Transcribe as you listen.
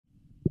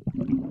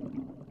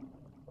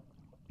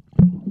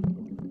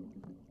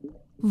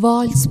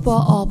والز با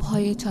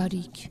آبهای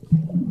تاریک،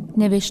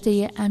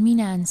 نوشته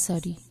امین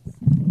انصاری،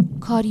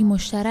 کاری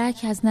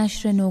مشترک از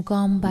نشر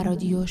نوگام و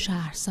رادیو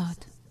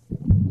شهرزاد.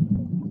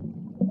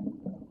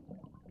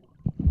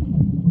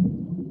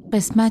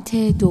 قسمت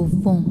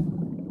دوم.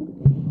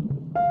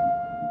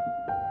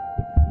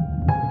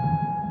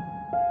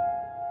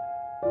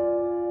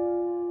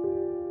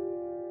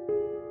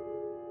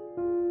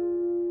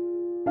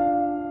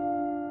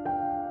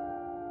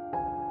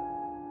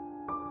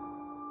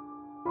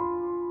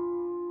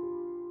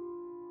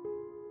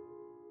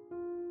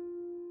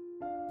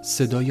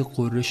 صدای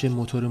غرش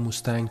موتور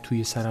موستنگ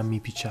توی سرم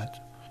میپیچد.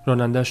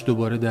 رانندش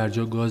دوباره در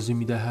جا گازی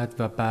میدهد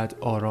و بعد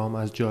آرام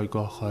از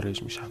جایگاه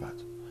خارج میشود.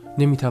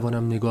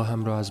 نمیتوانم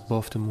نگاهم را از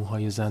بافت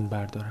موهای زن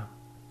بردارم.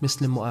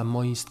 مثل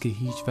معمایی است که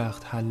هیچ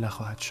وقت حل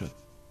نخواهد شد.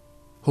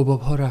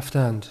 حباب‌ها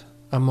رفتند،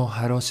 اما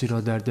هراسی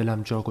را در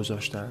دلم جا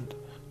گذاشتند.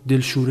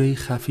 دلشوره‌ای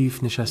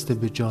خفیف نشسته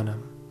به جانم.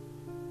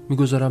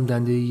 میگذارم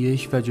دنده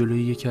یک و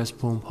جلوی یکی از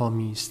پمپ‌ها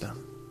میایستم.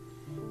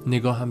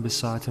 نگاهم به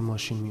ساعت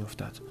ماشین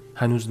میافتد.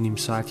 هنوز نیم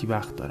ساعتی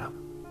وقت دارم.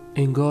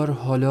 انگار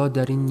حالا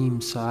در این نیم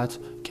ساعت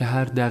که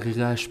هر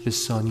دقیقهش به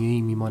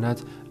ثانیه‌ای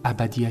میماند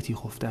ابدیتی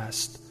خفته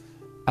است.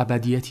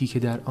 ابدیتی که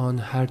در آن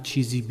هر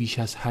چیزی بیش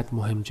از حد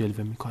مهم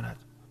جلوه میکند.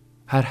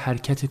 هر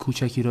حرکت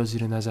کوچکی را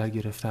زیر نظر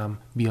گرفتم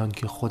بیان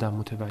که خودم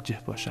متوجه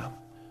باشم.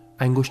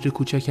 انگشت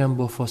کوچکم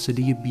با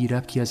فاصله بی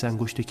ربطی از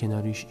انگشت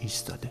کناریش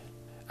ایستاده.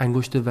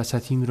 انگشت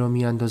وسطیم را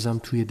میاندازم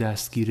توی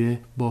دستگیره،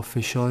 با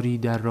فشاری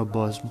در را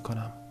باز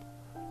میکنم.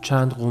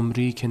 چند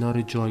قمری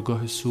کنار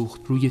جایگاه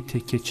سوخت روی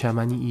تکه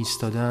چمنی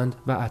ایستادند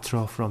و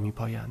اطراف را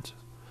میپایند.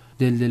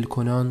 دل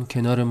کنان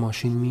کنار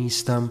ماشین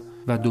میایستم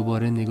و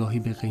دوباره نگاهی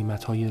به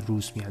قیمت‌های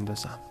روز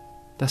میاندازم.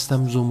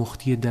 دستم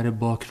زمختی در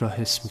باک را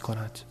حس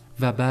میکند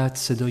و بعد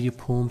صدای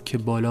پمپ که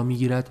بالا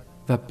میگیرد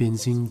و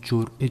بنزین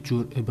جرعه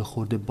جرعه به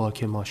خورد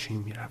باک ماشین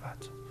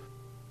میرود.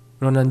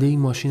 راننده این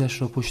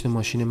ماشینش را پشت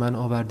ماشین من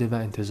آورده و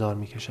انتظار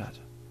میکشد.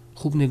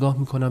 خوب نگاه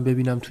میکنم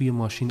ببینم توی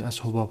ماشین از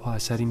حباب‌ها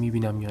اثری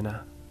میبینم یا نه.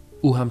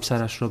 او هم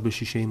سرش را به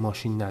شیشه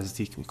ماشین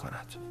نزدیک می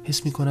کند.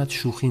 حس می کند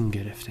شوخیم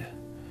گرفته.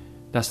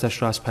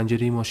 دستش را از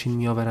پنجره ماشین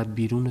می آورد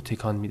بیرون و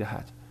تکان می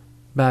دهد.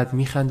 بعد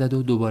می خندد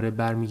و دوباره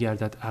بر می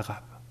گردد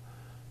عقب.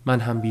 من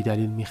هم بی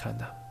دلیل می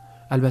خندم.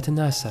 البته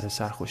نه از سر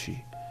سرخوشی.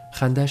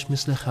 خندش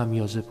مثل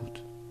خمیازه بود.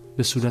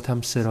 به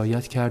صورتم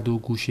سرایت کرد و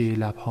گوشه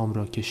لبهام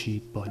را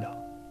کشید بالا.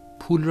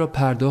 پول را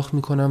پرداخت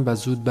می کنم و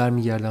زود بر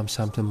می گردم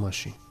سمت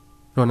ماشین.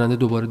 راننده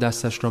دوباره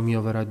دستش را می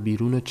آورد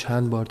بیرون و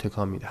چند بار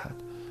تکان می دهد.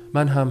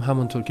 من هم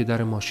همونطور که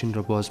در ماشین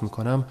را باز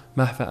میکنم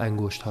محو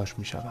انگشت‌هاش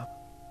میشوم.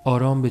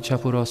 آرام به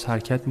چپ و راست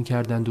حرکت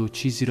میکردند و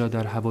چیزی را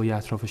در هوای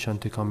اطرافشان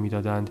تکان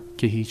میدادند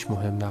که هیچ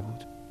مهم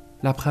نبود.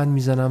 لبخند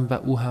میزنم و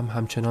او هم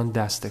همچنان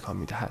دست تکان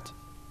میدهد.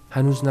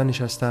 هنوز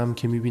ننشستم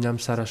که میبینم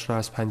سرش را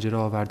از پنجره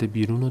آورده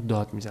بیرون و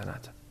داد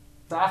میزند.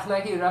 سخت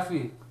نگیر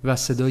رفیق. و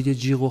صدای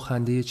جیغ و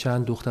خنده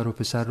چند دختر و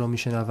پسر را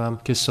میشنوم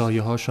که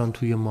سایه‌هاشان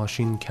توی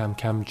ماشین کم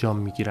کم جام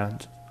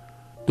میگیرند.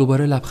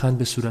 دوباره لبخند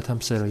به صورتم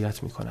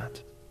سرایت میکند.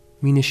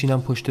 می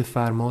نشینم پشت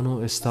فرمان و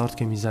استارت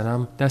که می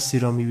زنم دستی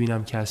را می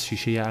بینم که از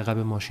شیشه عقب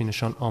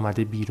ماشینشان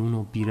آمده بیرون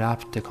و بی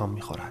ربط تکان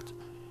می خورد.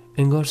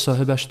 انگار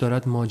صاحبش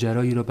دارد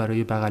ماجرایی را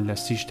برای بغل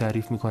دستیش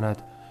تعریف می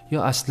کند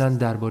یا اصلاً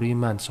درباره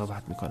من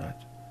صحبت می کند.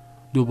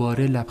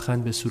 دوباره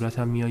لبخند به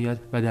صورتم می آید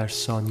و در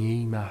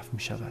ثانیه‌ای محو می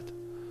شود.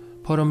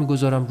 پا را می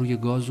گذارم روی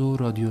گاز و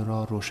رادیو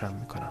را روشن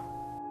می کنم.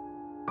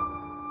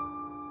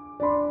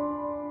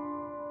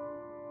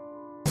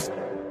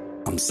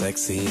 I'm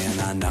sexy and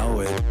I know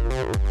it.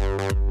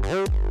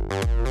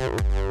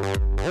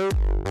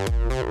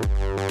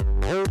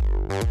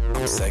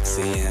 I'm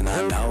sexy and I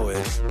know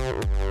it.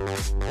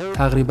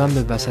 تقریبا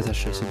به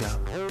وسطش رسیدم.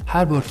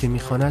 هر بار که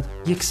میخواند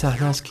یک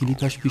صحنه از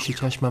کلیپش پیش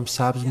چشمم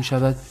سبز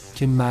میشود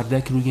که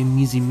مردک روی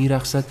میزی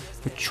میرقصد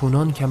و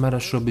چنان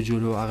کمرش را به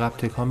جلو و عقب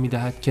تکان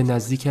میدهد که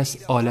نزدیک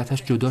است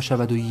آلتش جدا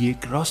شود و یک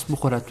راست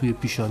بخورد توی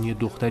پیشانی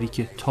دختری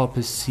که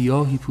تاپ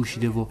سیاهی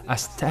پوشیده و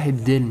از ته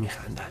دل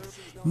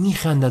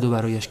میخندد و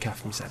برایش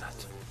کف میزند.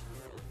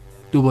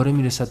 دوباره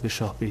میرسد به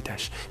شاه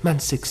بیتش. من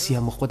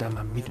سکسیم و خودم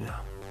هم میدونم.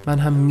 من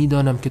هم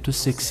میدانم که تو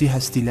سکسی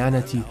هستی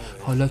لعنتی.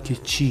 حالا که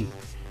چی؟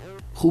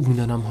 خوب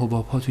میدانم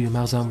حباب‌ها توی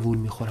مغزم وول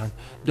میخورن.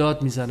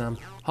 داد میزنم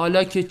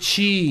حالا که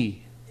چی؟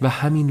 و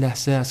همین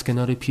لحظه از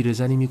کنار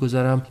پیرزنی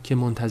میگذرم که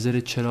منتظر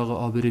چراغ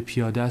عابر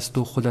پیاده است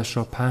و خودش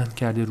را پهن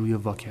کرده روی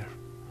واکر.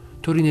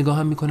 طوری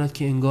نگاهم میکند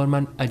که انگار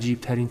من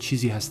عجیب ترین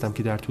چیزی هستم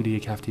که در طول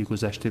یک هفته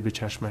گذشته به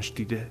چشمش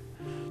دیده.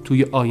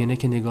 توی آینه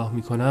که نگاه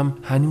میکنم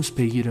هنوز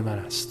پیگیر من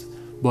است.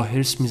 با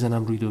حرص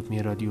میزنم روی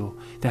دکمه رادیو.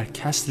 در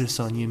کسر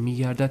ثانیه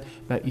میگردد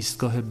و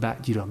ایستگاه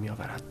بعدی را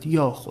میآورد.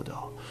 یا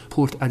خدا،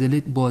 پورت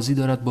ادلید بازی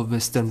دارد با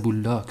وسترن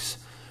بولداگز.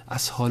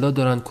 از حالا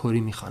دارند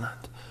کری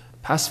میخوانند.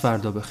 پس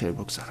فردا به خیر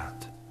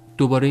بگذرند.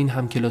 دوباره این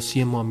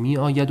همکلاسی ما می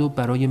آید و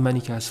برای منی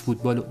که از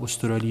فوتبال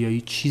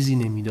استرالیایی چیزی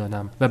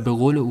نمیدانم و به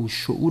قول او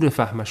شعور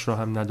فهمش را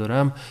هم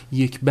ندارم،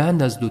 یک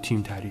بند از دو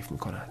تیم تعریف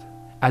میکند.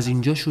 از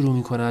اینجا شروع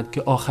میکند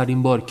که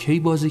آخرین بار کی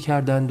بازی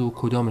کردند و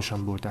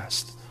کدامشان برده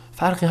است.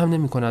 فرقی هم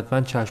نمی کند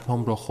من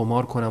چشمام را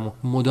خمار کنم و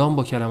مدام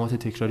با کلمات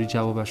تکراری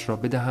جوابش را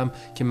بدهم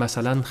که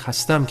مثلا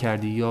خستم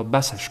کردی یا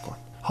بسش کن.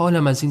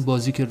 حالم از این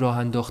بازی که راه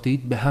انداخته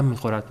اید به هم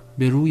میخورد،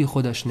 به روی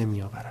خودش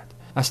نمی آورد.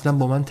 اصلا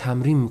با من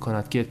تمرین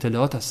میکند که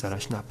اطلاعات از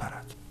سرش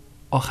نپرد.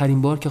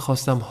 آخرین بار که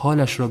خواستم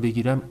حالش را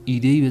بگیرم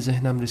ایده‌ای به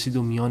ذهنم رسید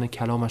و میان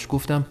کلامش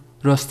گفتم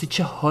راستی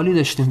چه حالی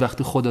داشتین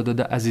وقتی خدا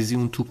داده عزیزی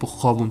اون توپو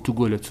خوابون تو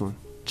گلتون.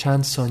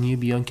 چند ثانیه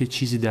بیان که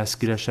چیزی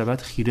دستگیرش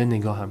شود خیره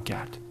نگاهم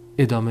کرد.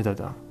 ادامه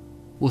دادم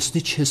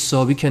اصلی چه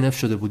حسابی کنف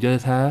شده بود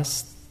یادت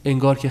هست؟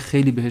 انگار که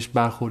خیلی بهش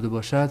برخورده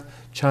باشد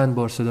چند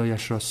بار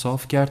صدایش را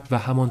صاف کرد و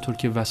همانطور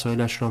که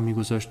وسایلش را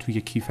میگذاشت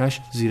توی کیفش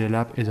زیر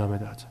لب ادامه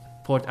داد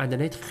پورت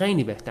ادلید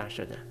خیلی بهتر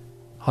شده.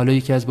 حالا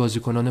یکی از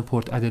بازیکنان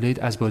پورت ادلید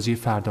از بازی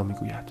فردا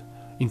میگوید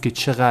اینکه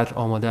چقدر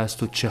آماده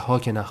است و چه ها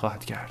که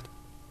نخواهد کرد.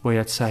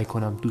 باید سعی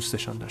کنم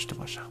دوستشان داشته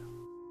باشم.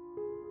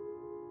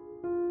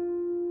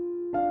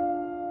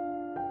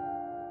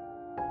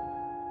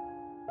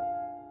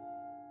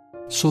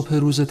 صبح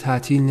روز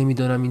تعطیل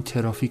نمیدانم این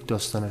ترافیک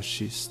داستانش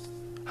چیست.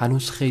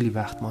 هنوز خیلی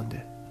وقت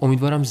مانده.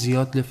 امیدوارم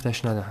زیاد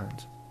لفتش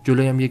ندهند.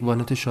 جلویم یک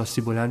وانت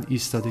شاسی بلند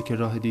ایستاده که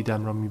راه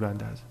دیدم را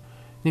میبندد.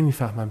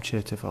 نمیفهمم چه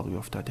اتفاقی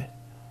افتاده.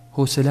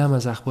 حوصله‌ام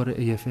از اخبار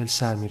AFL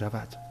سر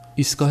میرود.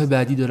 ایستگاه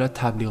بعدی دارد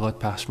تبلیغات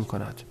پخش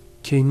میکند.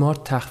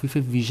 کیمارت تخفیف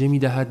ویژه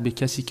میدهد به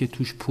کسی که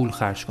توش پول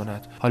خرج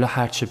کند، حالا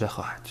هر چه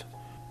بخواهد.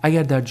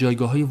 اگر در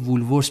جایگاه‌های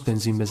وولورس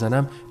بنزین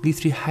بزنم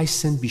لیتری 8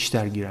 سنت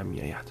بیشتر گیرم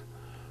میآید.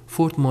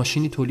 فورد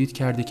ماشینی تولید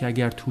کرده که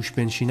اگر توش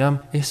بنشینم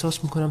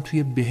احساس میکنم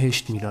توی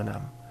بهشت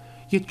میرانم.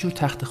 یک جور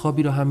تخت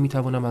خوابی را هم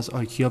میتوانم از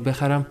آیکیا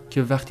بخرم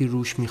که وقتی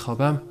روش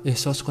میخوابم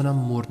احساس کنم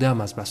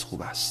مردم از بس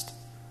خوب است.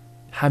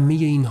 همه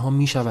اینها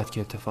میشود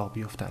که اتفاق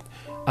بیفتد،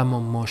 اما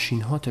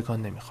ماشین ها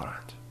تکان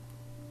نمیخورند.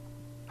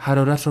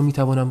 حرارت را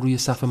میتوانم روی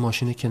سقف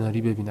ماشین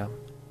کناری ببینم.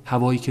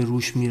 هوایی که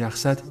روش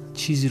میرقصد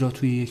چیزی را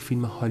توی یک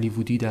فیلم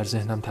هالیوودی در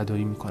ذهنم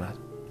تداعی میکند،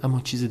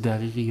 اما چیز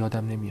دقیقی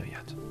یادم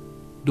نمیآید.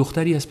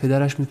 دختری از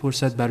پدرش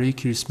میپرسد برای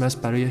کریسمس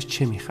برایش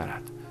چه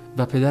میخرد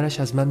و پدرش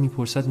از من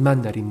میپرسد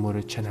من در این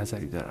مورد چه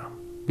نظری دارم.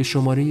 به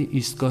شماره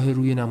ایستگاه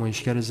روی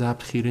نمایشگر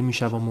ضبط خیره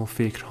میشوم و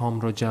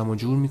فکرهام را جمع و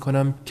جور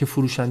میکنم که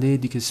فروشنده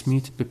دیک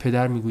اسمیت به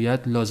پدر میگوید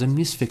لازم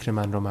نیست فکر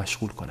من را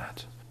مشغول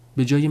کند.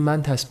 به جای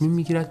من تصمیم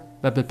میگیرد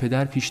و به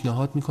پدر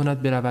پیشنهاد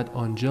میکند برود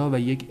آنجا و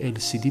یک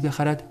LCD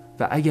بخرد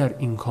و اگر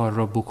این کار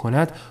را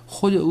بکند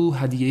خود او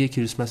هدیه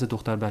کریسمس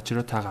دختر بچه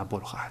را تقبل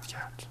خواهد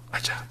کرد.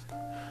 عجب.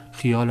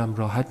 خیالم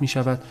راحت می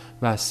شود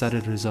و از سر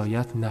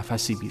رضایت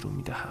نفسی بیرون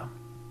می دهم.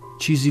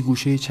 چیزی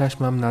گوشه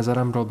چشمم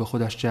نظرم را به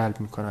خودش جلب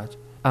می کند،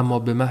 اما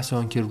به محض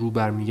آنکه رو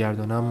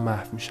برمیگردانم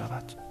محو می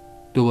شود.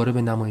 دوباره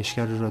به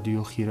نمایشگر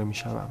رادیو خیره می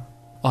شوم.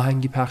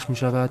 آهنگی پخش می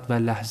شود و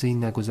لحظه‌ای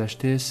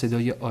نگذشته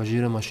صدای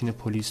آژیر ماشین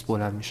پلیس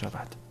بلند می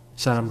شود.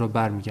 سرم را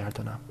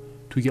برمیگردانم.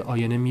 توی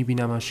آینه می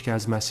بینمش که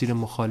از مسیر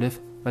مخالف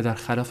و در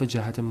خلاف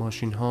جهت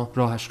ماشین ها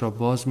راهش را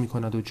باز می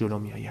کند و جلو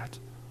می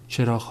آید.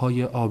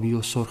 چراغ‌های آبی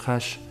و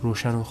سرخش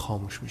روشن و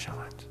خاموش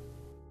می‌شوند.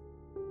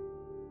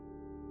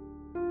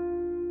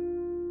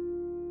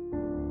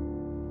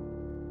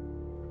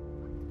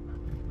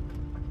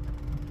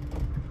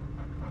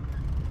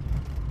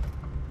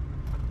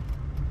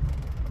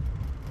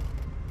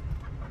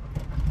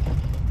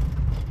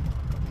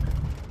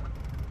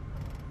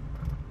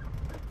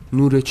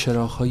 نور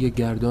چراغ‌های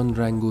گردان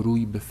رنگ و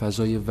روی به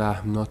فضای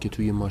وهمناک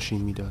توی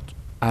ماشین میداد.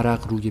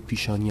 عرق روی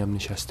پیشانیم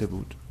نشسته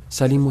بود.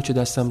 سلیم مچ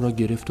دستم را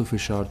گرفت و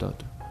فشار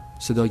داد.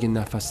 صدای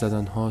نفس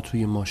زدن‌ها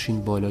توی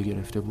ماشین بالا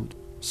گرفته بود.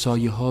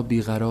 سایه‌ها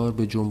بیقرار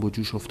به جنب و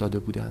جوش افتاده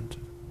بودند.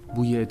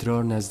 بوی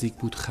ادرار نزدیک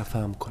بود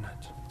خفه‌ام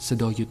کند.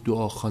 صدای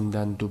دعا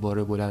خواندن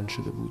دوباره بلند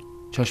شده بود.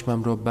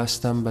 چشمم را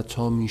بستم و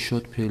تا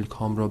میشد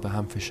پلکام را به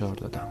هم فشار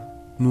دادم.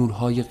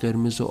 نورهای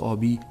قرمز و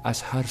آبی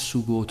از هر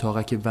سو به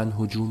اتاقک ون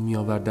هجوم می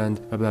آوردند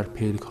و بر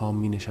پلکام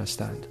می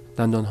نشستند.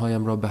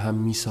 دندانهایم را به هم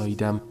می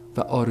ساییدم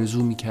و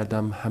آرزو می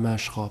کردم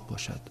همه‌اش خواب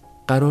باشد.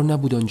 قرار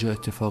نبود آنجا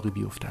اتفاقی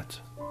بیفتد.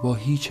 با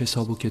هیچ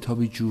حساب و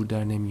کتابی جور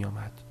در نمی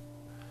آمد.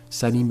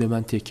 سلیم به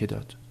من تکه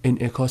داد.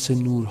 انعکاس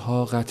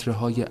نورها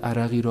قطره‌های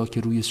عرقی را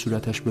که روی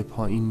صورتش به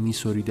پایین می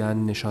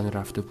سریدند نشان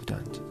رفته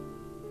بودند.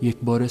 یک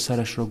بار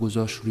سرش را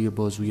گذاشت روی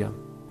بازویم.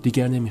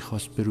 دیگر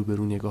نمیخواست به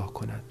روبرو نگاه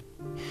کند.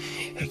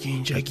 اگه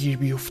اینجا گیر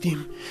بیفتیم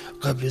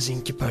قبل از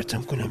اینکه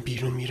پرتم کنم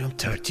بیرون میرم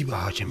ترتیب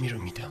حاجمی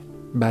رو میدم.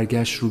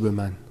 برگشت رو به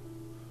من.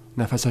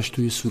 نفسش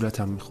توی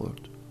صورتم میخورد.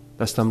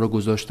 دستم را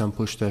گذاشتم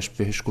پشتش،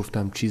 بهش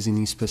گفتم چیزی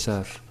نیست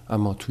پسر،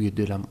 اما توی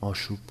دلم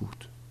آشوب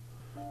بود.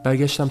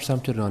 برگشتم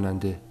سمت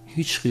راننده.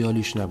 هیچ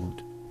خیالیش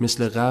نبود.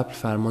 مثل قبل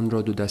فرمان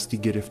را دو دستی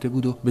گرفته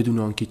بود و بدون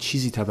آنکه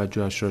چیزی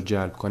توجهش را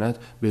جلب کند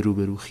به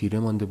روبرو خیره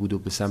مانده بود و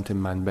به سمت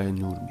منبع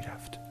نور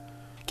میرفت.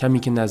 کمی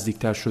که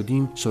نزدیکتر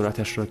شدیم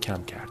سرعتش را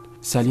کم کرد.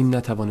 سلیم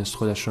نتوانست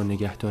خودش را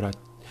نگه دارد.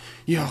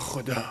 یا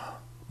خدا!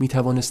 می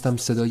توانستم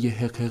صدای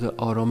حقیق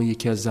آرام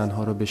یکی از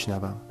زنها را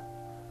بشنوم.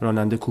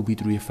 راننده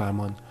کوبید روی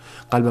فرمان.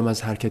 قلبم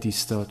از حرکت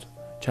ایستاد.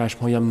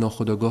 چشمهایم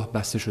ناخودآگاه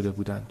بسته شده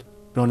بودند.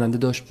 راننده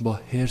داشت با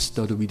حرص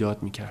داد و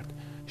بیداد می کرد.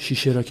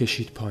 شیشه را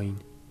کشید پایین.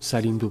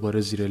 سلیم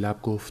دوباره زیر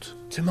لب گفت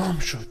تمام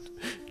شد.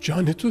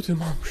 جان تو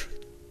تمام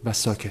شد. و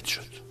ساکت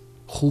شد.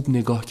 خوب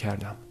نگاه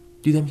کردم.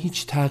 دیدم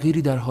هیچ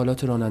تغییری در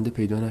حالات راننده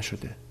پیدا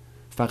نشده.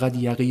 فقط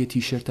یقه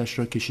تیشرتش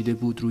را کشیده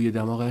بود روی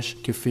دماغش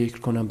که فکر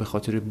کنم به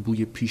خاطر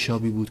بوی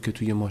پیشابی بود که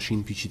توی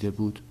ماشین پیچیده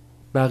بود.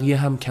 بقیه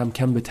هم کم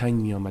کم به تنگ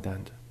می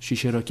آمدند.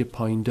 شیشه را که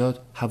پایین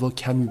داد هوا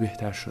کمی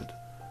بهتر شد.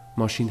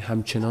 ماشین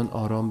همچنان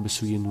آرام به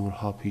سوی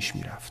نورها پیش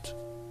می رفت.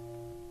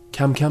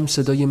 کم کم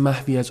صدای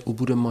محوی از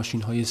عبور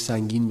ماشین‌های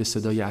سنگین به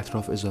صدای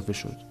اطراف اضافه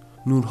شد.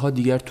 نورها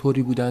دیگر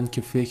طوری بودند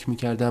که فکر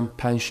می‌کردم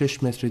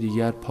 5-6 متر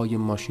دیگر پای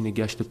ماشین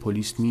گشت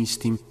پلیس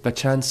می‌ایستیم و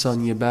چند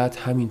ثانیه بعد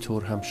همین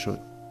طور هم شد.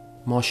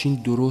 ماشین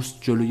درست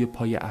جلوی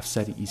پای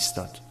افسری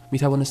ایستاد.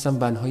 می‌توانستم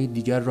ون‌های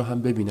دیگر را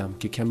هم ببینم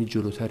که کمی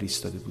جلوتر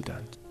ایستاده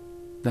بودند.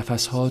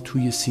 نفس‌ها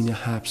توی سینه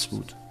حبس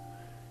بود.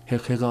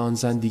 حقیق آن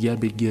زن دیگر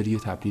به گریه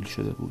تبدیل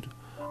شده بود.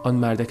 آن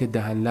مردک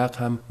دهنلق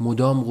هم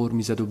مدام غر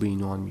می‌زد و به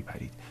این و آن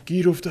می‌پرید.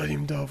 گیر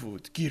افتادیم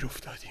داوود، گیر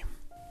افتادیم.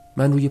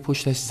 من روی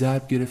پشتش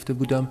ضرب گرفته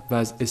بودم و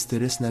از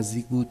استرس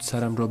نزدیک بود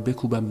سرم را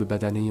بکوبم به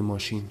بدنه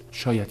ماشین،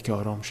 شاید که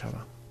آرام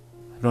شوم.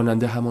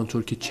 راننده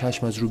همانطور که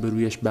چشم از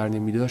روبرویش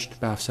برنمی داشت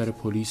به افسر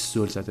پلیس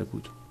زل زده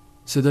بود.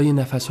 صدای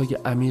نفس‌های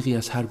عمیقی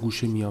از هر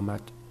گوشه می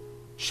آمد.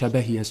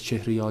 شبحی از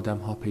چهره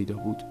آدم‌ها پیدا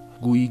بود.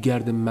 گویی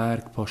گرد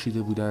مرگ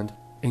پاشیده بودند.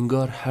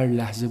 انگار هر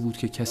لحظه بود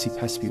که کسی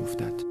پس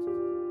بیفتد.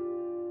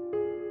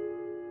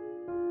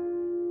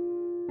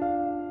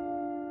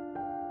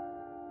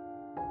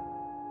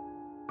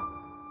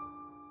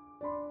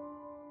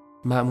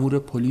 مأمور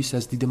پلیس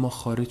از دید ما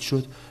خارج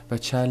شد و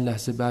چند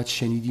لحظه بعد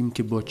شنیدیم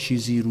که با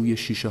چیزی روی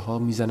شیشه ها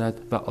میزند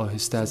و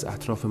آهسته از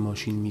اطراف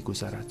ماشین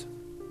میگذرد.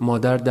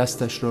 مادر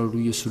دستش را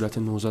روی صورت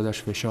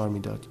نوزادش فشار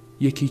میداد.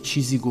 یکی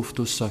چیزی گفت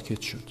و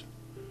ساکت شد.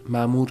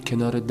 مأمور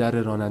کنار در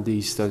راننده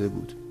ایستاده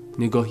بود.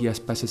 نگاهی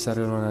از پس سر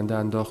راننده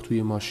انداخت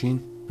توی ماشین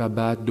و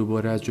بعد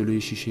دوباره از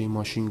جلوی شیشه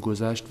ماشین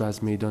گذشت و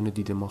از میدان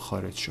دید ما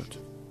خارج شد.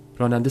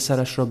 راننده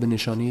سرش را به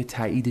نشانه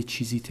تایید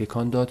چیزی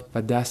تکان داد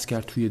و دست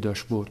کرد توی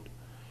داشبورد.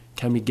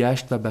 کمی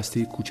گشت و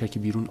بسته کوچکی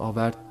بیرون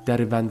آورد،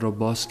 در ون را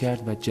باز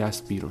کرد و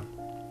جست بیرون.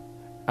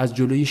 از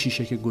جلوی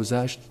شیشه که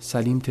گذشت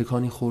سلیم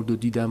تکانی خورد و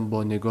دیدم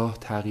با نگاه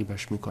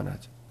تعقیبش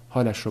می‌کند.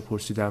 حالش را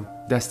پرسیدم.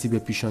 دستی به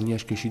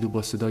پیشانیش کشید و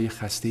با صدای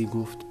خسته‌ای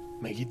گفت: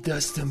 مگه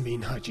دستم به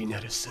این حاجی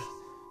نرسه؟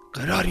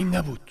 قراری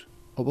نبود.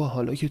 بابا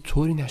حالا که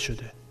طوری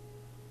نشده.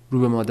 رو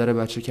به مادر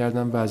بچه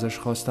کردم و ازش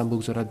خواستم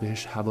بگذارد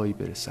بهش هوایی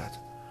برسد.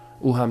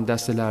 او هم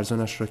دست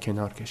لرزانش را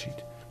کنار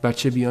کشید.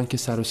 بچه بیان که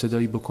سر و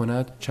صدایی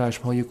بکند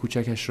چشمهای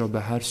کوچکش را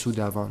به هر سو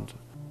دواند.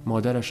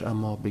 مادرش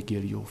اما به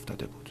گریه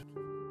افتاده بود.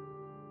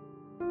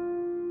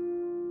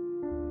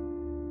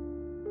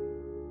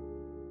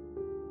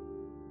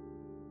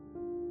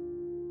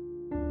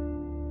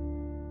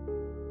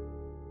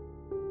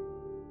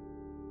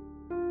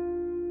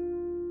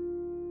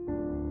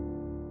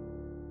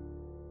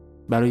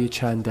 برای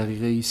چند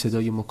دقیقه‌ای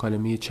صدای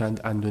مکالمه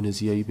چند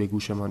اندونزیایی به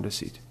گوشمان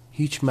رسید.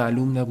 هیچ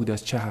معلوم نبود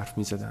از چه حرف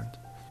می‌زدند.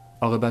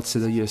 عاقبت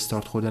صدای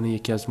استارت خوردن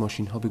یکی از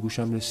ماشین‌ها به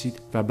گوشم رسید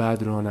و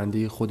بعد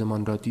راننده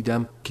خودمان را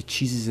دیدم که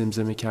چیزی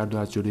زمزمه کرد و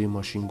از جلوی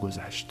ماشین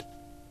گذشت.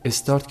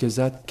 استارت که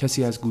زد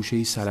کسی از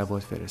گوشه‌ای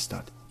صلوات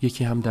فرستاد.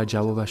 یکی هم در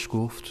جوابش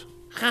گفت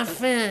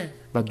خفه.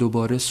 و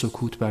دوباره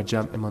سکوت بر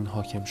جمعمان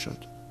حاکم شد.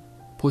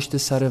 پشت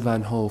سر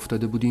ونها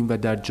افتاده بودیم و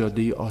در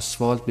جاده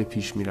آسفالت به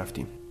پیش می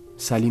رفتیم.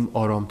 سلیم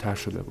آرامتر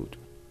شده بود.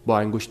 با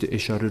انگشت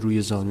اشاره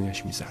روی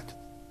زانویش می زد.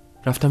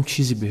 رفتم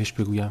چیزی بهش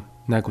بگویم،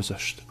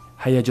 نگذاشت.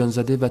 هیجان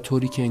زده و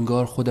طوری که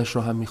انگار خودش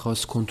را هم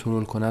می‌خواست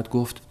کنترل کند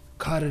گفت: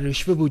 کار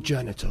رشوه بود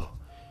جان تو،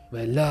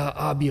 ولی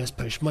آبی از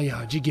پشمای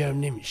حاجی گرم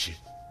نمیشه.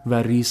 و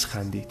ریز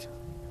خندید.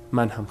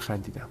 من هم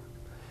خندیدم.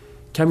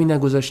 کمی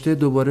نگذشته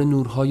دوباره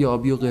نورهای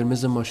آبی و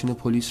قرمز ماشین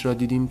پلیس را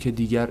دیدیم که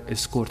دیگر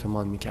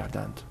اسکورتمان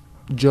می‌کردند.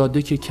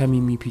 جاده که کمی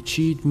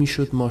میپیچید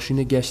میشد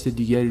ماشین گشت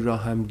دیگری را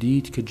هم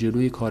دید که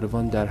جلوی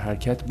کاروان در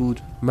حرکت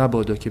بود،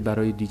 مبادا که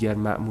برای دیگر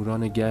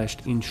مأموران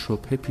گشت این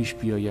شبهه پیش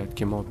بیاید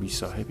که ما بی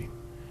صاحبیم.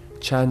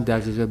 چند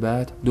دقیقه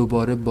بعد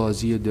دوباره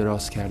بازی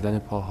دراز کردن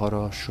پاها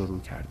را شروع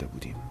کرده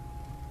بودیم.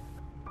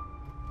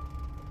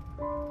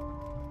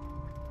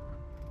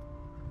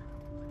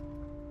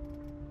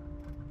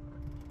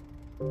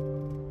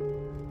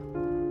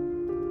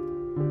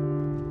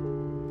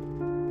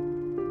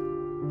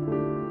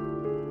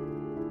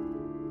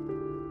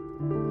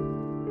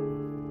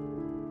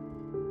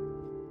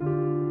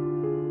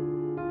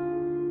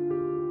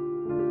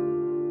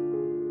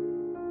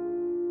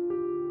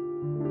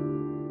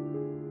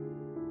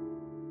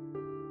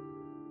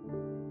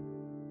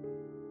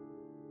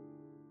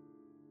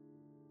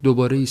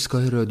 دوباره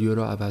ایستگاه رادیو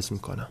را عوض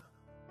میکنم.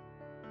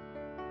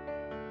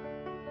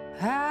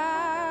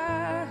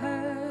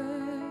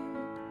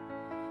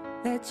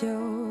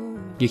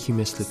 یکی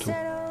مثل تو.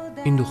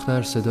 این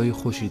دختر صدای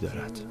خوشی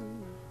دارد.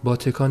 با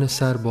تکان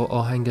سر با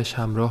آهنگش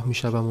همراه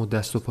میشوم و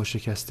دست و پا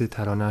شکسته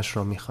ترانه‌اش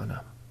را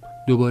میخوانم.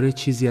 دوباره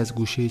چیزی از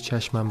گوشه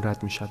چشمم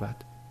رد میشود.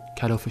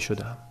 کلافه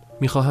شدم.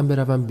 میخواهم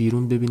بروم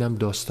بیرون ببینم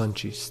داستان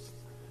چیست.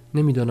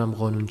 نمیدانم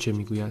قانون چه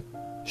میگوید.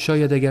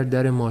 شاید اگر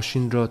در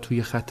ماشین را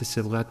توی خط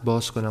سبقت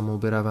باز کنم و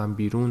بروم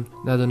بیرون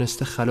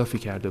ندانسته خلافی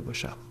کرده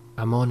باشم.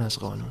 امان از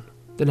قانون.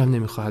 دلم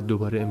نمیخواهد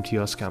دوباره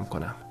امتیاز کم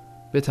کنم.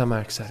 بتم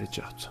اکثر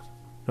جات.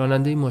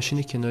 راننده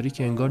ماشین کناری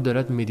که انگار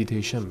دارد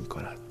مدیتیشن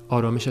میکند.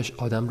 آرامشش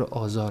آدم را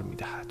آزار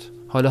میدهد.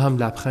 حالا هم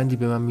لبخندی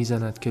به من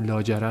میزند که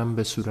لاجرم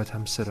به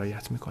صورتم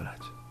سرایت میکند.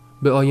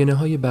 به آینه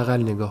های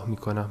بغل نگاه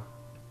میکنم.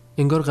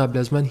 انگار قبل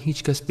از من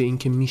هیچ کس به این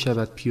که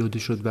میشود پیاده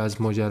شد و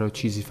از ماجرا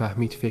چیزی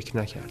فهمید فکر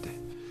نکرده.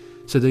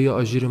 صدای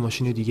آژیر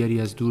ماشین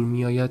دیگری از دور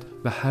میآید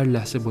و هر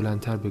لحظه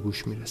بلندتر به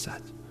گوش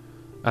میرسد.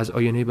 از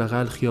آینه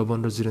بغل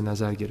خیابان را زیر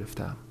نظر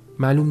گرفتم.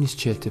 معلوم نیست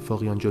چه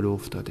اتفاقی آن جلو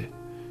افتاده.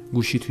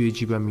 گوشی توی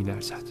جیبم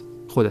میلرزد.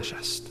 خودش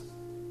است.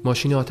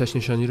 ماشین آتش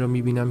نشانی را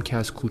میبینم که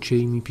از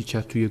کوچه‌ای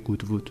میپیچد توی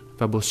گودوود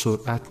و با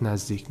سرعت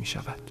نزدیک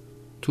میشود.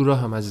 تو راه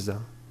هم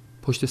عزیزم.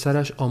 پشت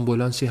سرش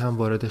آمبولانسی هم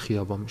وارد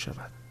خیابان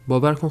میشود.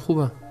 باور کن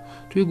خوبم.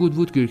 توی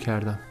گودوود گیر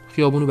کردم.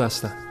 خیابونو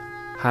بستن.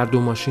 هر دو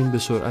ماشین به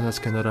سرعت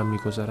از کنارم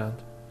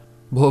میگذرند.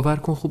 باور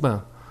کن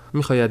خوبم.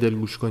 میخوای دل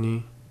گوش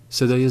کنی؟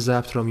 صدای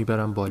ضبط را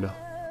میبرم بالا.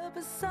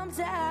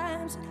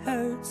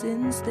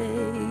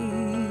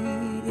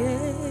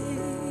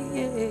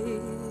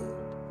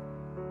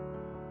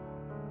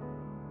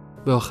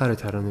 به آخر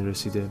ترانه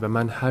رسیده و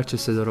من هرچه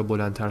صدا را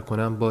بلندتر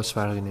کنم باز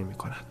فرقی نمی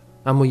کند.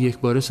 اما یک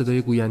باره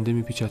صدای گوینده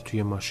میپیچد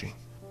توی ماشین.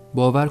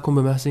 باور کن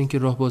به محض اینکه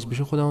راه باز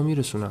بشه خودمو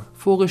میرسونم.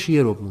 فوقش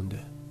یه ربع مونده.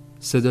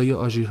 صدای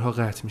آژیرها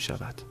قطع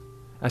میشود.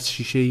 از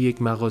شیشه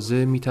یک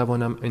مغازه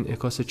میتوانم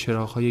انعکاس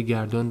چراغ‌های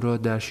گردان را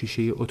در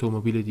شیشه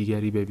اتومبیل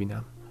دیگری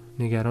ببینم.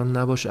 نگران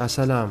نباش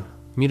عسلم،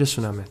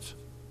 میرسونمت.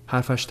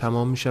 حرفش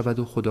تمام میشود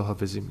و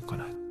خداحافظی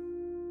میکند.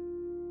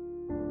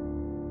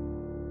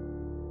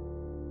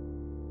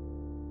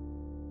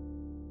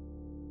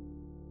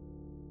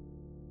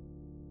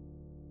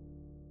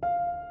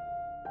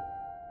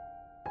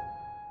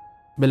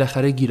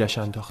 بالاخره گیرش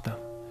انداختم.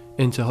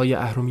 انتهای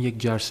اهرم یک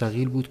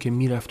جرثقیل بود که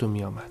میرفت و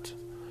میآمد.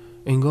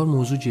 انگار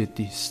موضوع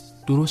جدی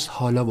است. درست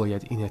حالا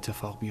باید این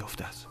اتفاق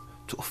بیفتد.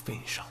 توف به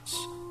این شانس.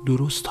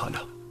 درست حالا.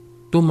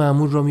 دو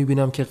مأمور را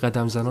میبینم که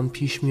قدم زنان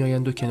پیش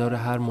میآیند و کنار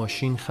هر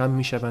ماشین خم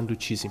میشوند و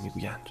چیزی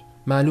میگویند.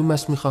 معلوم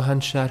است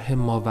میخواهند شرح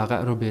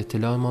ماوقع را به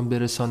اطلاعمان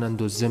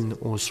برسانند و ضمن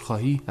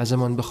عذرخواهی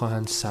ازمان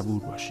بخواهند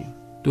صبور باشیم.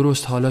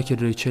 درست حالا که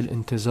ریچل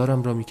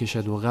انتظارم را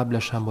میکشد و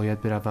قبلش هم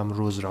باید بروم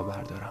روز را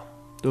بردارم.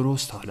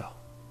 درست حالا.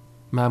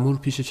 مأمور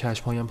پیش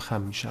چشمهایم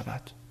خم می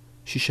شود.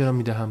 شیشه را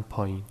می دهم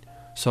پایین.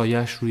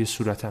 سایه‌اش روی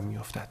صورتم می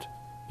افتد.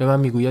 به من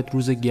می گوید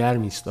روز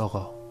گرمی است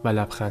آقا و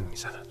لبخند می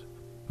زند.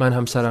 من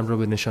هم سرم را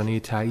به نشانه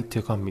تایید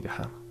تکان می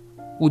دهم.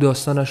 او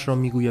داستانش را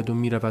می گوید و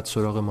می رود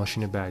سراغ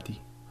ماشین بعدی.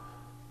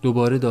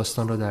 دوباره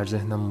داستان را در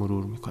ذهنم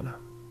مرور می کنم.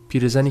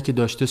 پیرزنی که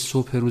داشته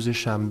صبح روز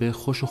شنبه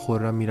خوش و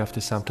خرم می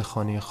رفته سمت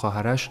خانه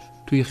خواهرش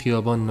توی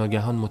خیابان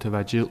ناگهان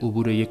متوجه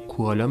عبور یک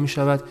کوالا می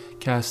شود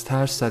که از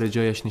ترس سر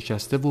جایش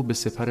نشسته و به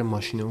سپر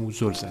ماشین او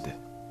زل زده.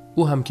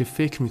 او هم که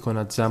فکر می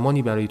کند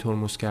زمانی برای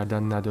ترمز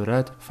کردن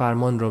ندارد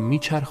فرمان را می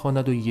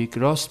چرخاند و یک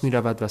راست می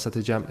رود وسط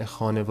جمع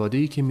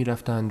خانواده‌ای که می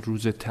رفتند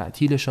روز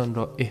تعطیلشان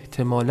را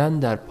احتمالاً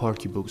در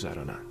پارکی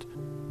بگذرانند.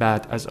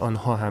 بعد از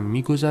آنها هم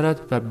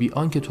می‌گذرد و بی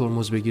آنکه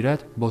ترمز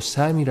بگیرد با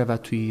سر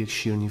می‌رود توی یک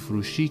شیرینی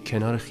فروشی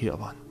کنار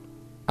خیابان.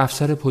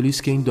 افسر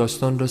پلیس که این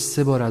داستان را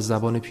 3 بار از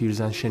زبان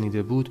پیرزن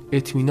شنیده بود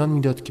اطمینان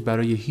می‌داد که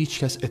برای هیچ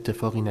کس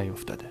اتفاقی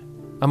نیفتاده.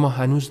 اما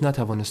هنوز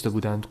نتوانسته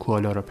بودند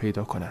کوالا را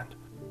پیدا کنند.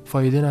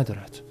 فایده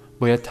ندارد.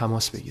 باید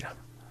تماس بگیرم.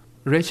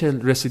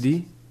 ریچل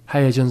رسیدی؟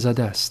 هیجان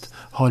زده است.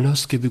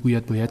 حالاست که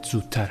بگوید باید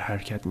زودتر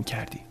حرکت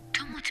می‌کردی.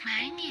 تو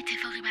مطمئنی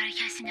اتفاقی برای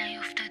کسی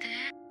نیفتاده؟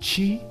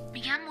 چی؟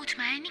 میگم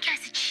مطمئنی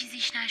کسی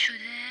چیزیش نشده؟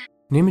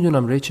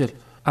 نمیدونم ریچل.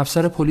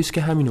 افسر پلیس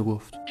که همینو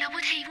گفت.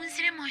 لابد حیوان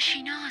زیر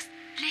ماشیناست.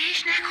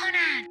 لهش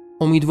نکنن.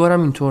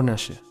 امیدوارم اینطور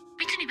نشه.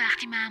 میتونی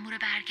وقتی مأمور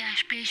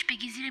برگشت بهش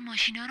بگی زیر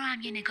ماشینا رو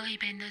هم یه نگاهی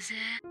بندازه؟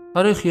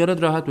 آره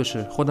خیالت راحت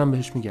باشه. خودم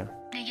بهش میگم.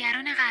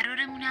 نگران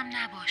قرارمونم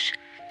نباش.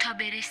 تا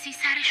برسی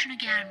سرشونو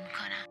گرم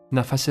میکنم.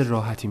 نفس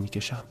راحتی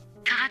میکشم.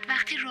 فقط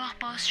وقتی راه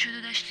باز شد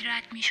و داشتی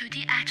رد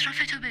میشدی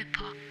اطرافتو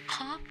بپا.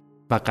 خب؟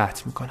 و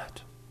قطع میکند.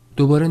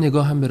 دوباره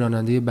نگاهم به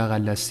راننده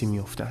بغل دستی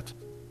میافتد.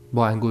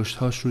 با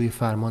انگشت‌هاش روی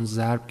فرمان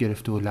ضرب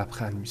گرفته و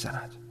لبخند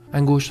میزند.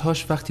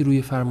 انگشت‌هاش وقتی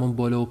روی فرمان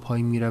بالا و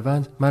پایین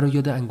میروند مرا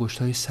یاد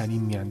انگشت‌های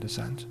سلیم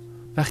میاندازند.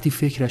 وقتی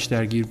فکرش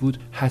درگیر بود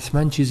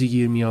حتما چیزی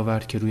گیر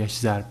میآورد که رویش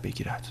ضرب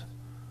بگیرد.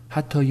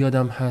 حتی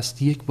یادم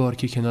هست یک بار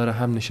که کنار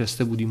هم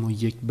نشسته بودیم و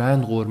یک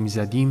بند غر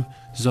میزدیم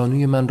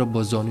زانوی من را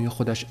با زانوی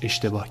خودش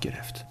اشتباه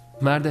گرفت.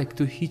 مردک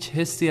تو هیچ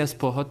حسی از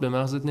پاهات به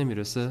مغزت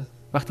نمیرسه؟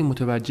 وقتی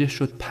متوجه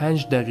شد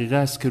 5 دقیقه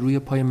است که روی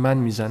پای من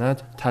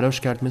میزند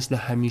تلاش کرد مثل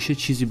همیشه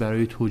چیزی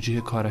برای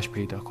توجیه کارش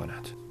پیدا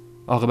کند.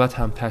 عاقبت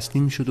هم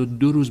تسلیم شد و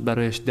 2 روز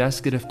برایش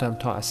دست گرفتم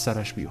تا از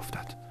سرش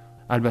بیفتد.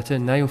 البته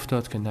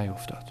نیفتاد که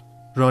نیفتاد.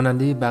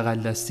 راننده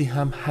بغل دستی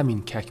هم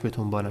همین کک به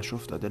تنبانش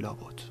افتاده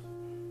لابد.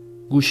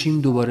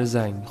 گوشیم دوباره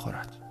زنگ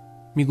میخورد.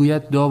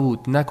 میگوید داوود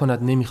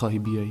نکند نمیخواهی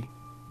بیایی.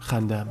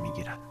 خنده‌ام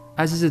میگیرد.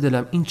 عزیز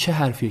دلم این چه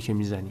حرفیه که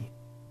میزنی؟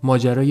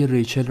 ماجرای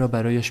ریچل را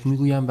برایش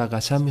میگویم و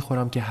قسم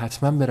میخورم که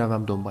حتما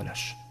بروم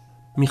دنبالش.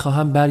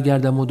 میخواهم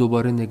برگردم و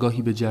دوباره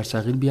نگاهی به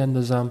جرثقیل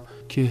بیاندازم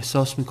که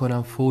احساس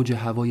میکنم فوج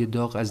هوای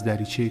داغ از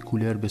دریچه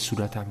کولر به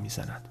صورتم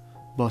میزند.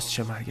 باز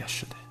چه مرگش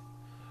شده.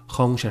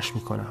 خاموشش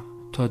میکنم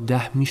تا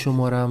 10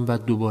 میشمارم و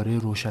دوباره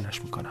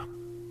روشنش میکنم.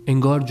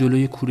 انگار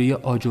جلوی کوره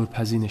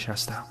آجرپزی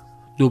نشستم.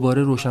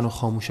 دوباره روشن و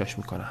خاموشش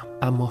میکنم،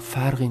 اما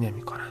فرقی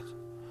نمیکند.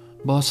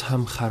 باز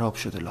هم خراب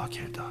شده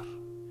لاکردار.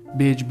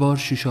 به اجبار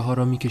شیشه ها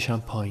را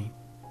میکشم پایین.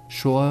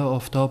 شعاع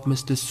آفتاب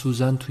مثل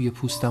سوزن توی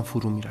پوستم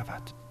فرو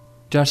میرود.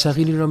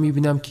 جرثقیلی را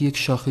میبینم که یک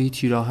شاخه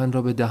تیراهن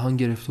را به دهان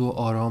گرفته و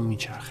آرام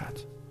میچرخد.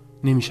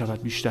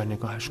 نمیشود بیشتر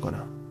نگاهش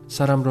کنم.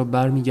 سرم را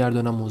بر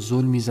میگردانم و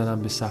زل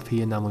میزنم به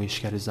صفحه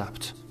نمایشگر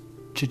ضبط.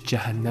 چه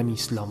جهنمی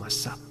است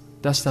لامصب.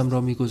 دستم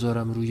را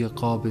میگذارم روی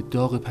قاب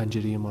داغ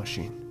پنجره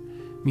ماشین.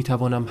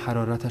 میتوانم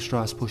حرارتش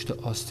را از پشت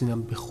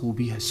آستینم به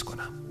خوبی حس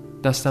کنم.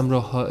 دستم را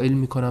حائل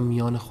میکنم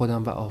میان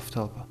خودم و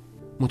آفتاب.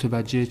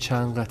 متوجه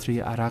چند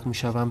قطره عرق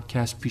میشوم که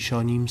از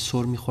پیشانیم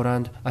سر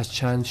میخورند، از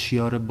چند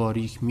شیار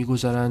باریک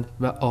میگذرند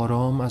و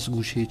آرام از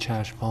گوشه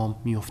چشمهام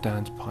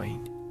میافتند پایین.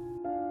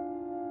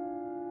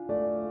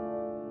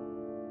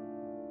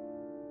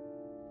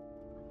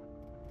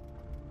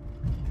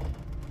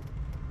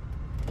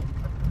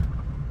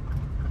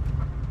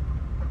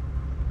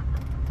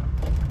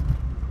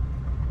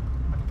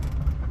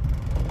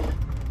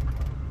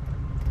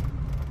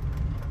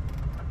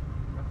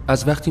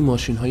 از وقتی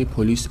ماشین‌های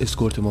پلیس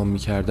اسکورتمان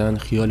می‌کردند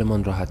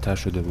خیالمان راحت‌تر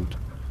شده بود.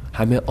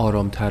 همه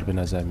آرام‌تر به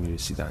نظر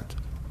می‌رسیدند.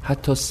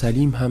 حتی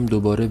سلیم هم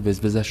دوباره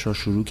وزوزش را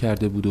شروع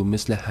کرده بود و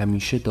مثل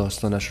همیشه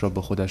داستانش را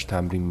با خودش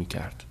تمرین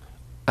می‌کرد.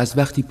 از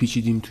وقتی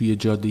پیچیدیم توی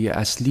جاده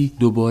اصلی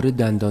دوباره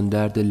دندان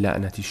درد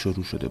لعنتی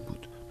شروع شده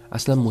بود.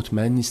 اصلا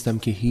مطمئن نیستم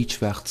که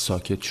هیچ وقت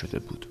ساکت شده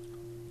بود.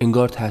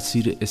 انگار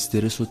تاثیر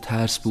استرس و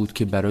ترس بود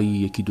که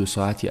برای 1-2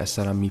 ساعتی از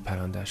سرم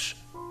می‌پراندش.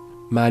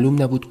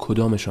 معلوم نبود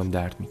کدامشان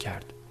درد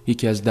می‌کرد.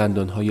 یکی از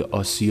دندانهای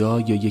آسیا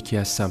یا یکی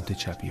از سمت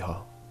چپی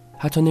ها.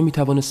 حتی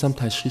نمیتوانستم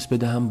تشخیص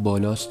بدهم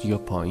بالاست یا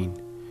پایین.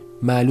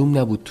 معلوم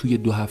نبود توی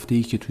 2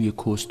 هفته‌ای که توی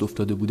کوست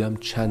افتاده بودم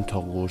چند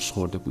تا قرص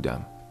خورده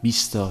بودم.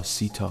 20 تا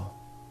 30 تا.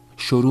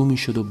 شروع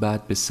میشد و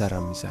بعد به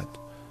سرم میزد.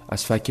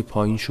 از فک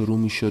پایین شروع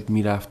میشد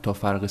میرفت تا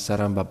فرق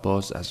سرم و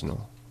باز از نو.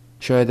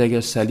 شاید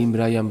اگر سلیم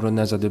رأیم را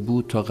نزده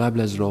بود تا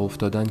قبل از راه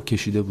افتادن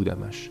کشیده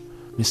بودمش.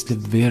 مثل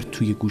ورد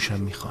توی گوشم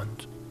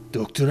میخواند.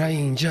 دکترای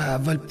اینجا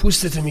اول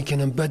پوستتو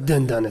میکنن بعد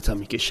دندانتو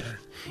میکشن.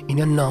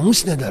 اینا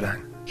ناموس ندارن.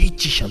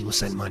 هیچیشان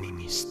مسلمانی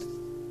نیست.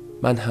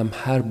 من هم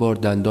هر بار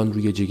دندان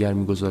روی جگر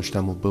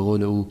میگذاشتم و به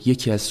قول او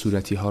یکی از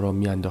صورتی ها را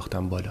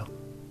میانداختم بالا.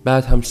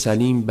 بعد هم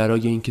سلیم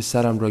برای اینکه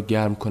سرم را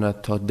گرم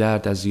کند تا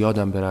درد از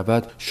یادم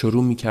برود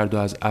شروع میکرد و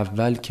از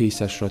اول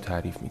کیسش را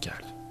تعریف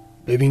میکرد.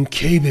 ببین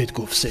کی بهت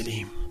گفت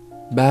سلیم.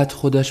 بعد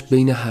خودش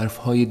بین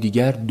حرفهای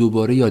دیگر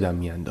دوباره یادم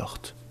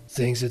میانداخت.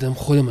 زنگ زدم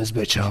خودم از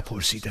بچه ها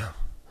پرسیدم.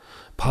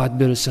 پاد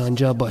برسه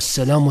آنجا با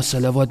سلام و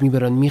صلوات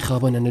میبرن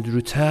میخوابانند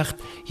رو تخت،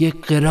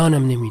 یک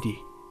قرانم نمیدی.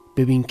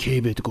 ببین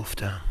کی بهت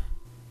گفتم.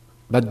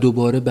 بعد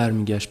دوباره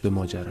برمیگشت به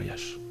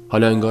ماجرایش.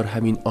 حالا انگار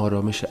همین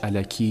آرامش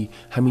الکی،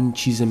 همین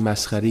چیز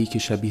مسخره‌ای که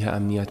شبیه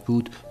امنیت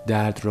بود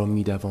درد را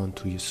میدواند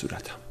توی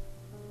صورتم.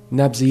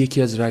 نبض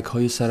یکی از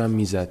رگ‌های سرم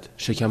میزد.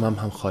 شکمم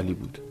هم خالی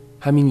بود.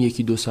 همین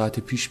 1-2 ساعت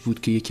پیش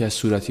بود که یکی از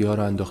صورتی‌ها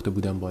را انداخته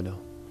بودم بالا.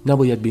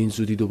 نباید به این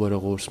زودی دوباره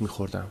قرص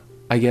میخوردم.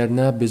 اگر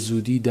نه به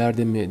زودی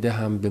درد معده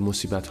هم به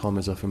مصیبت‌هام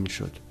اضافه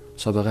میشد.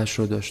 سابقه‌اش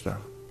رو داشتم.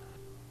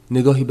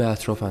 نگاهی به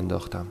اطراف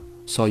انداختم.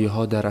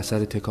 سایه‌ها در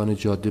اثر تکان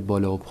جاده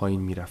بالا و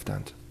پایین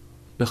میرفتند.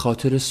 به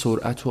خاطر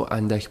سرعت و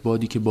اندک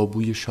بادی که با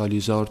بوی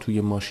شالیزار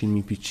توی ماشین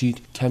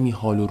میپیچید کمی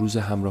حال و روز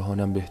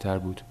همراهانم بهتر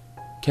بود.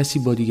 کسی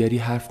با دیگری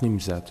حرف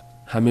نمیزد.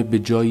 همه به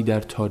جایی در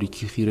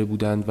تاریکی خیره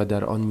بودند و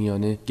در آن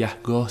میانه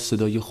گهگاه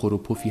صدای خور و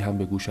پفی هم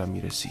به گوشم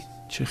میرسید.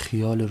 چه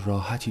خیال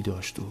راحتی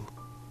داشت او.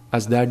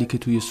 از دردی که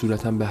توی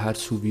صورتم به هر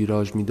سو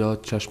ویراژ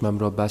میداد چشمم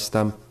را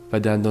بستم و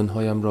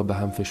دندانهایم را به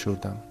هم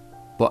فشردم.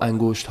 با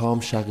انگشت‌هام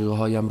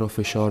شقیقه‌هایم را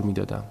فشار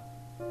میدادم.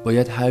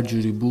 باید هر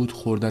جوری بود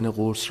خوردن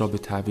قرص را به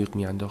تعویق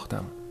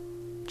میانداختم.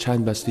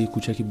 چند بسته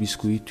کوچک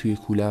بیسکویت توی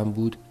کوله‌ام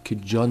بود که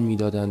جان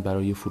میدادند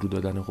برای فرو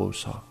دادن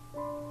قرص‌ها.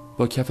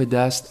 با کف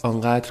دست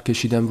آنقدر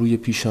کشیدم روی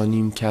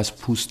پیشانیم که از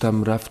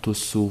پوستم رفت و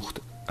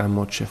سوخت،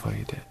 اما چه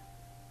فایده.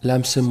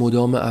 لمس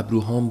مدام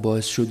ابروهام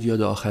باعث شد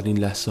یاد آخرین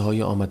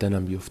لحظه‌های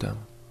آمدنم بیفتم.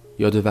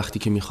 یاد وقتی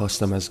که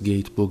میخواستم از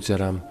گیت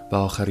بگذرم و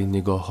آخرین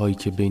نگاه‌هایی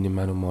که بین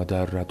من و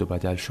مادر رد و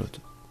بدل شد.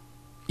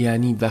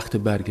 یعنی وقت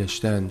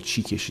برگشتن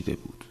چی کشیده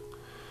بود.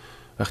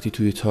 وقتی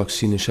توی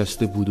تاکسی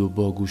نشسته بود و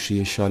با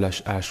گوشه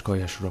شالش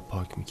اشکایش را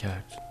پاک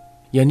میکرد.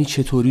 یعنی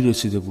چطوری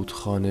رسیده بود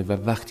خانه و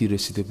وقتی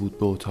رسیده بود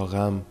به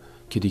اتاقم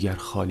که دیگر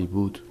خالی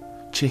بود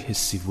چه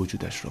حسی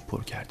وجودش را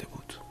پر کرده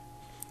بود.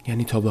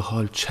 یعنی تا به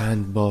حال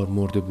چند بار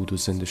مرده بود و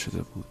زنده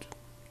شده بود.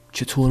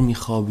 چطور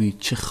میخوابید،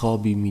 چه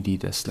خوابی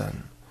میدید اصلا.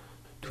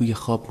 توی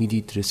خواب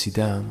میدید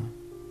رسیدم.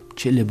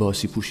 چه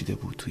لباسی پوشیده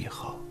بود توی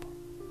خواب؟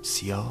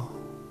 سیاه.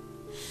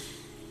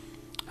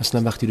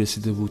 اصلا وقتی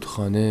رسیده بود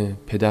خانه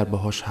پدر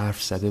باهاش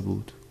حرف زده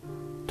بود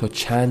تا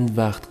چند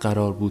وقت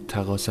قرار بود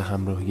تقاضا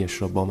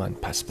همراهیش را با من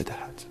پس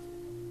بدهد.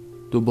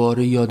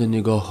 دوباره یاد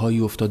نگاه‌هایی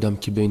افتادم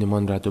که بین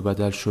من رد و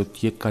بدل شد.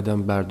 یک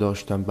قدم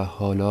برداشتم و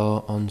حالا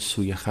آن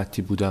سوی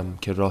خطی بودم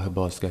که راه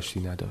بازگشتی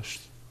نداشت.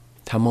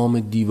 تمام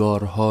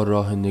دیوارها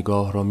راه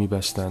نگاه را می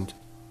بستند.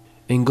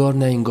 انگار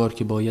نه انگار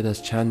که باید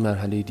از چند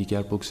مرحله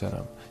دیگر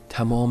بگذرم.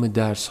 تمام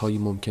درس‌های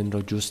ممکن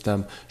را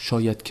جستم،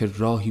 شاید که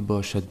راهی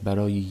باشد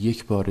برای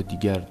یک بار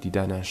دیگر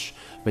دیدنش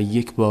و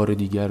یک بار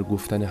دیگر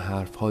گفتن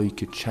حرف‌هایی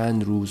که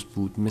چند روز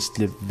بود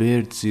مثل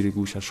ورد زیر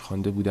گوشش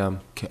خوانده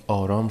بودم که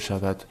آرام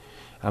شود،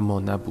 اما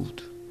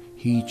نبود.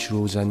 هیچ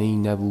روزنه‌ای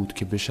نبود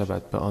که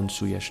بشود به آن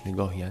سویش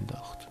نگاهی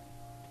انداخت.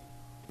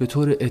 به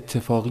طور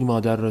اتفاقی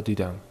مادر را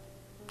دیدم.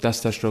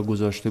 دستش را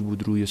گذاشته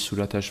بود روی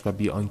صورتش و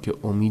بی آنکه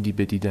امیدی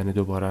به دیدن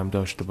دوباره‌ام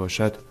داشته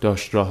باشد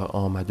داشت راه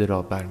آمده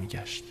را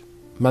برمیگشت.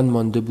 من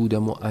مانده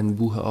بودم و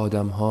انبوه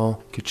آدم‌ها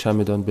که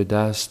چمدان به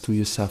دست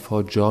توی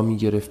صف‌ها جا می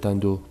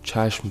گرفتند و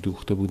چشم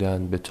دوخته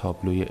بودند به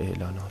تابلوی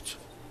اعلانات.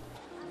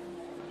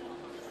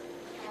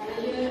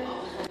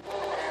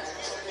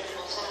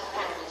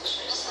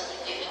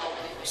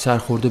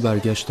 سرخورده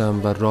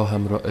برگشتم و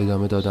راهم را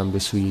ادامه دادم به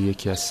سوی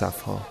یکی از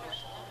صف‌ها.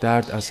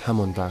 درد از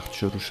همان وقت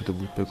شروع شده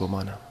بود به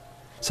گمانم.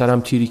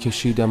 سرم تیری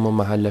کشید اما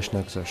محلش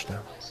نگذاشتم.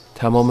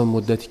 تمام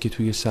مدتی که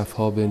توی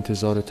صف‌ها به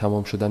انتظار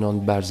تمام شدن آن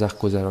برزخ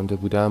گذرانده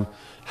بودم،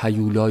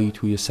 هیولایی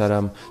توی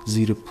سرم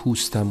زیر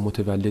پوستم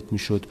متولد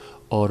میشد،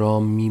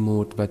 آرام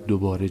میمرد و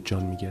دوباره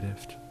جان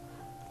میگرفت.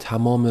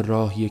 تمام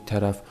راه یک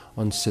طرف،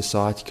 آن 3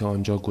 ساعت که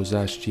آنجا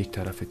گذشت یک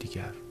طرف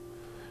دیگر.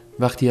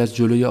 وقتی از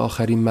جلوی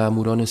آخرین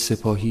مأموران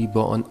سپاهی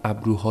با آن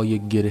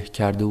ابروهای گره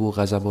کرده و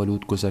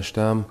غضب‌آلود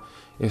گذشتم،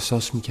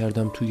 احساس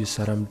میکردم توی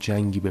سرم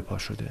جنگی به پا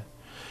شده.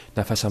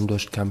 نفسم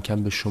داشت کم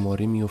کم به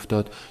شماره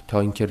میافتاد تا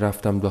اینکه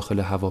رفتم داخل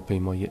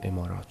هواپیمای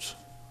امارات.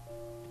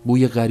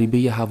 بوی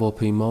غریبه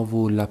هواپیما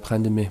و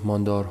لبخند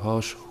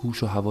مهماندارهاش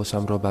هوش و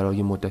حواسم را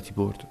برای مدتی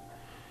برد.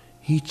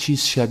 هیچ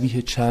چیز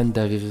شبیه چند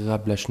دقیقه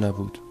قبلش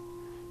نبود.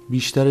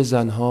 بیشتر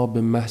زنها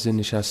به محض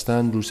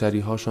نشستن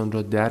روسری‌هاشان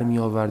را در می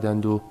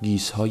آوردند و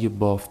گیس‌های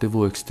بافته و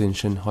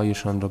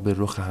اکستنشن‌هایشان را به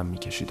رخ هم می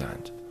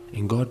کشیدند.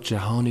 انگار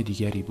جهان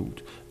دیگری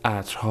بود.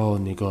 عطرها،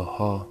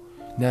 نگاهها.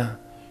 نه،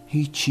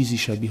 هیچ چیزی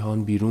شبیه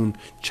آن بیرون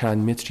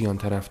چند متری آن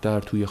طرفتر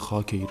توی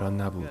خاک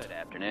ایران نبود.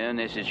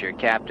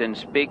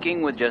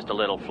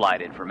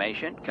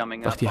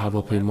 وقتی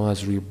هواپیما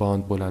از روی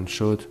باند بلند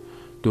شد،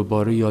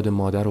 دوباره یاد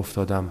مادر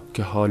افتادم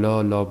که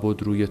حالا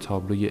لابد روی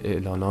تابلوی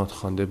اعلانات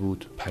خوانده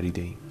بود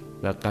پریده ایم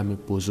و غم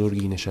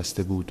بزرگی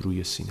نشسته بود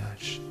روی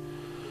سینه‌اش.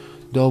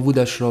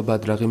 داوودش را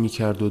بدرقه می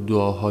کرد و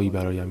دعاهایی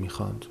برایم می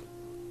خواند.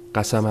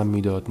 قسمم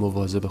می داد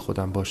مواظب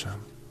خودم باشم.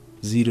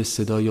 زیر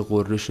صدای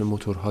غرش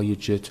موتورهای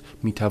جت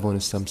می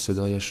توانستم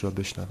صدایش را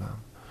بشنوم.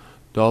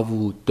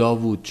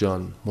 داوود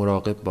جان،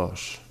 مراقب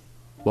باش.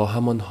 با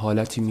همان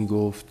حالتی می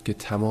گفت که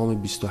تمام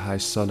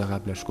 28 سال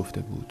قبلش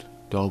گفته بود.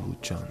 داوود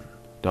جان،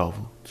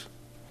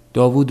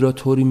 داوود را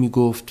طوری می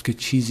گفت که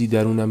چیزی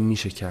درونم می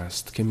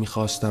شکست که می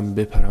خواستم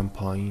بپرم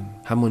پایین،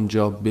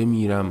 همونجا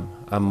بمیرم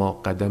اما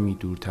قدمی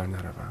دورتر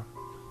نروم.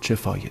 چه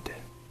فایده؟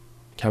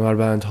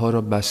 کمربندها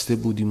را بسته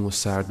بودیم و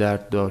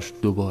سردرد داشت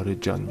دوباره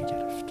جان می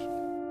گرفت.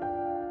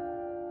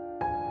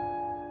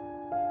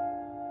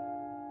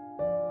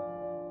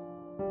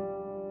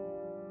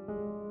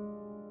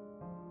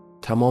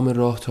 تمام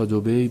راه تا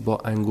دبی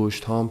با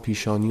انگشت‌هام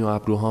پیشانی و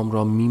ابروهام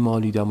را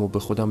میمالیدم و به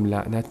خودم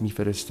لعنت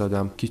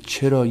میفرستادم که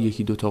چرا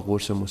 1-2 تا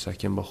قرص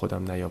مسکن با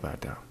خودم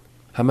نیاوردم.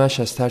 همش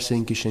از ترس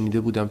اینکه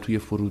شنیده بودم توی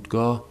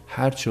فرودگاه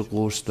هر چه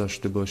قرص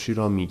داشته باشی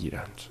را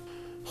میگیرند.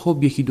 خب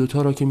 1-2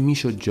 تا را که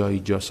میشد جایی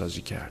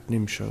جاسازی کرد،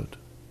 نمیشد.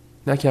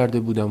 نکرده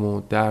بودم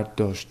و درد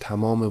داشت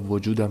تمام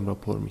وجودم را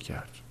پر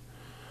میکرد.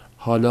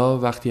 حالا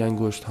وقتی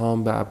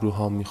انگشت‌هام به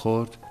ابروهام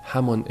میخورد،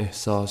 همان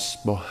احساس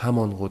با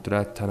همان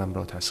قدرت تنم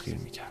را تسخیر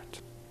میکرد.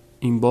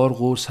 این بار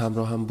قرص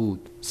همراهم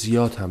بود،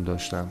 زیاد هم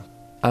داشتم،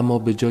 اما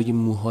به جای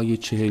موهای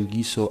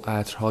چهلگیس و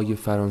عطرهای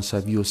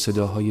فرانسوی و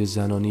صداهای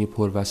زنانه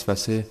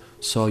پروسوسه،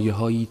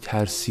 سایه‌هایی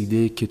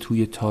ترسیده که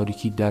توی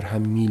تاریکی در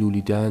هم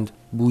میلولیدند،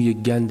 بوی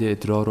گند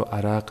ادرار و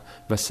عرق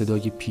و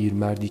صدای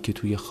پیرمردی که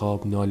توی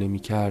خواب ناله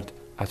میکرد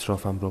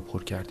اطرافم را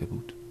پر کرده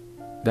بود.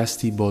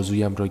 دستی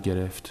بازویم را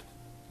گرفت.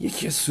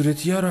 یکی از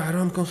صورتی‌ها رو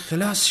حرام کن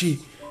خلاص شی.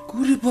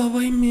 گوری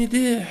بابای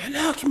میده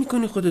هلاک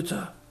میکنی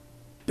خودتا.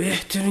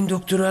 بهترین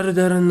دکترها رو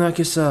دارن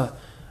ناکسا.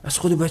 از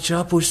خود بچه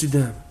ها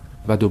پرسیدم.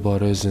 و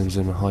دوباره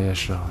زمزمه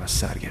هایش را از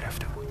سر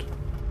گرفته بود.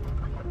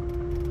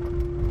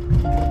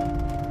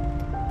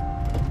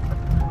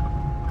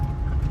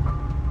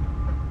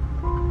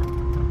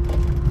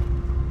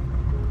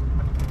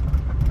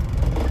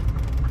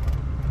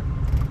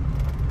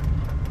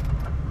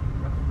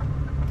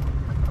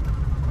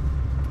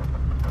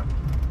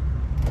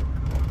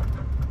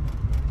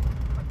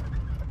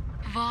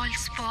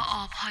 والس با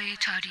آبهای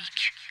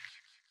تاریک.